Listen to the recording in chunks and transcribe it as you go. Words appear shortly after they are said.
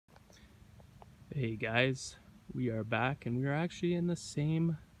Hey guys, we are back and we are actually in the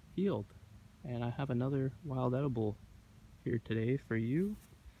same field. And I have another wild edible here today for you.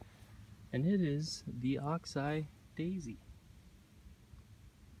 And it is the Oxeye Daisy.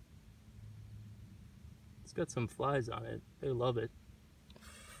 It's got some flies on it. They love it.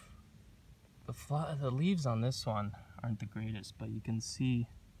 The leaves on this one aren't the greatest, but you can see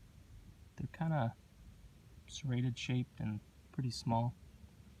they're kind of serrated shaped and pretty small.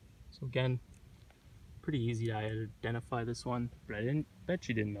 So again, pretty easy to identify this one, but I bet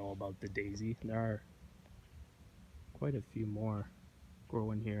you didn't know about the daisy. There are quite a few more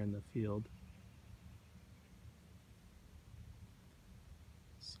growing here in the field,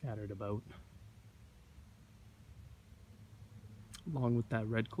 scattered about, along with that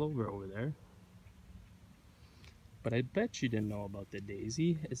red clover over there. But I bet you didn't know about the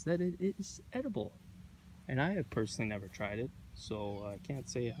daisy is that it is edible, and I have personally never tried it, so I can't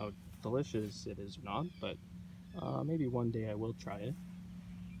say how delicious it is or not, but maybe one day I will try it.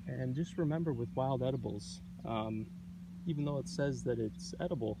 And just remember, with wild edibles, even though it says that it's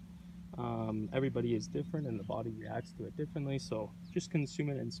edible, everybody is different and the body reacts to it differently, so just consume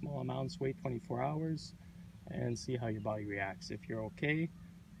it in small amounts, wait 24 hours and see how your body reacts. If you're okay,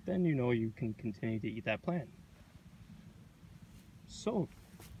 then you know you can continue to eat that plant. So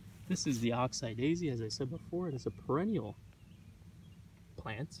this is the Oxeye Daisy. As I said before, it is a perennial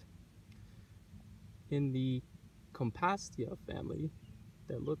plant in the Compositae family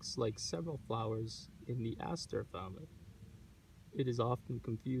that looks like several flowers in the aster family. It is often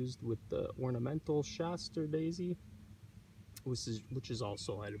confused with the ornamental shasta daisy, which is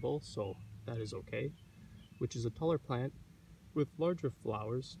also edible, so that is okay, which is a taller plant with larger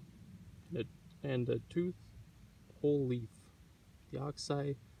flowers and a toothed whole leaf. The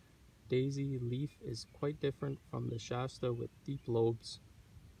Oxeye Daisy leaf is quite different from the shasta with deep lobes,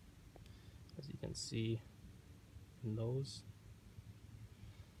 as you can see in those.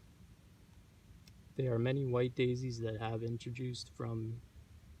 There are many white daisies that have introduced from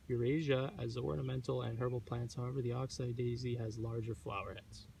Eurasia as ornamental and herbal plants. However, the Oxeye Daisy has larger flower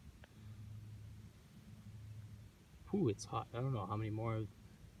heads. Ooh, it's hot. I don't know how many more of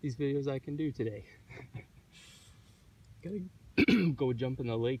these videos I can do today. Gotta go jump in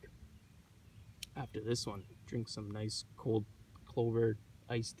the lake after this one. Drink some nice cold clover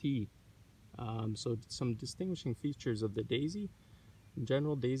iced tea. So some distinguishing features of the daisy. In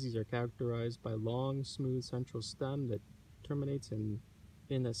general, daisies are characterized by long, smooth central stem that terminates in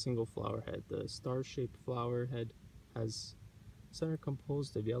a single flower head. The star-shaped flower head has center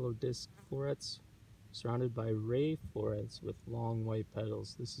composed of yellow disc florets surrounded by ray florets with long white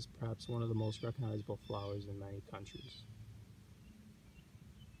petals. This is perhaps one of the most recognizable flowers in many countries.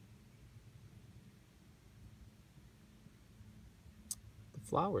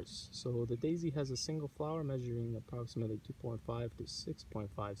 Flowers. So the daisy has a single flower measuring approximately 2.5 to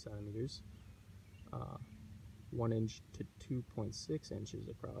 6.5 centimeters, 1 inch to 2.6 inches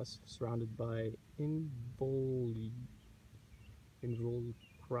across, surrounded by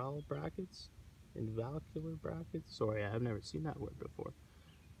involucral brackets. Sorry, I have never seen that word before.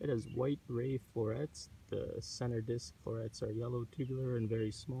 It has white ray florets. The center disc florets are yellow, tubular, and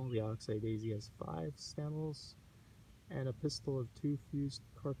very small. The Oxeye daisy has 5 stamens and a pistil of 2 fused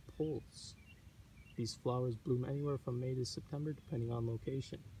carpels. These flowers bloom anywhere from May to September, depending on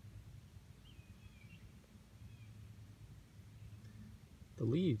location. The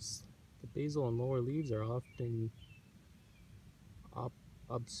leaves. The basal and lower leaves are often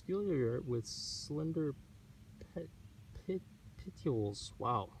obscure with slender petioles.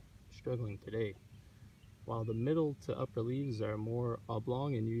 Wow, struggling today. While the middle to upper leaves are more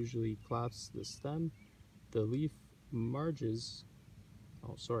oblong and usually clasp the stem, the leaf marges,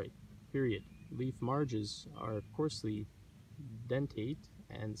 leaf marges are coarsely dentate,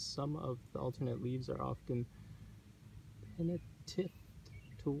 and some of the alternate leaves are often pinnative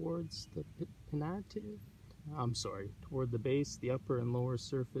towards the toward the base. The upper and lower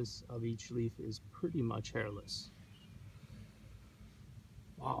surface of each leaf is pretty much hairless.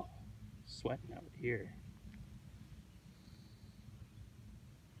 Wow, sweating out here.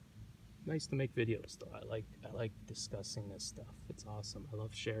 Nice to make videos though. I like discussing this stuff. It's awesome. I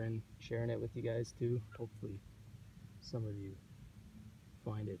love sharing it with you guys too. Hopefully some of you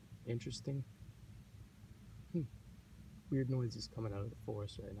find it interesting. Weird noises coming out of the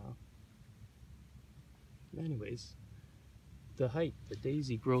forest right now. Anyways, the height. The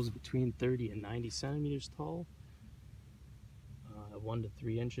daisy grows between 30 and 90 centimeters tall, 1 to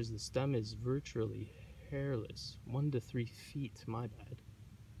 3 inches. The stem is virtually hairless. 1 to 3 feet. My bad.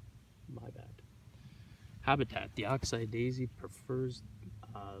 Habitat. The Oxeye daisy prefers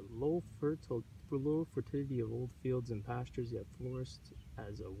Low fertility of old fields and pastures, yet flourished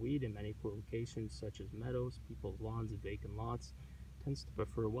as a weed in many locations such as meadows. People's lawns and vacant lots. Tends to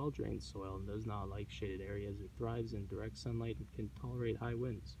prefer well-drained soil and does not like shaded areas. It thrives in direct sunlight and can tolerate high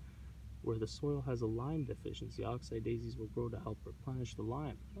winds. Where the soil has a lime deficiency, Oxeye daisies will grow to help replenish the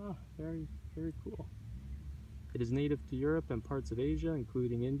lime. Ah, very, very cool. It is native to Europe and parts of Asia,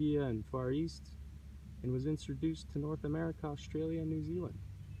 including India and Far East, and was introduced to North America, Australia, and New Zealand.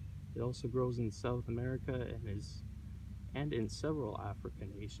 It also grows in South America and in several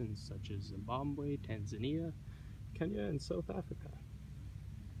African nations such as Zimbabwe, Tanzania, Kenya, and South Africa.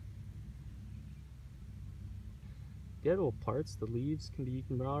 The edible parts, the leaves, can be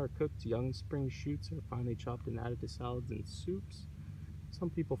eaten raw or cooked. Young spring shoots are finely chopped and added to salads and soups.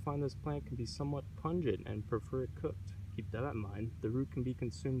 Some people find this plant can be somewhat pungent and prefer it cooked. Keep that in mind. The root can be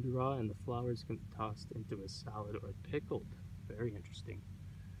consumed raw and the flowers can be tossed into a salad or pickled. Very interesting.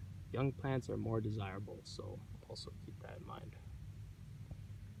 Young plants are more desirable, so also keep that in mind.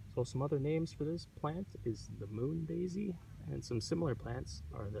 So some other names for this plant is the moon daisy, and some similar plants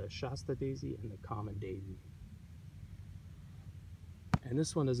are the shasta daisy and the common daisy. And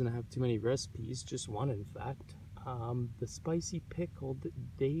this one doesn't have too many recipes, just one in fact. The spicy pickled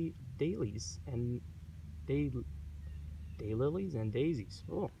daylilies and daylilies and daisies.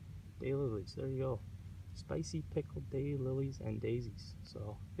 Oh, daylilies, there you go. Spicy pickled daylilies and daisies.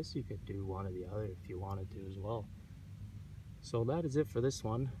 So I guess you could do one or the other if you wanted to as well. So that is it for this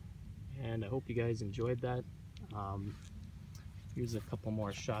one, and I hope you guys enjoyed that. Here's a couple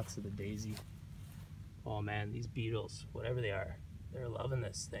more shots of the daisy. Oh man, these beetles, whatever they are, they're loving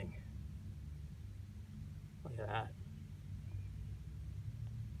this thing. Look at that.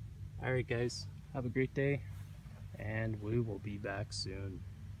 Alright guys, have a great day, and we will be back soon.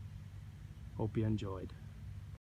 Hope you enjoyed.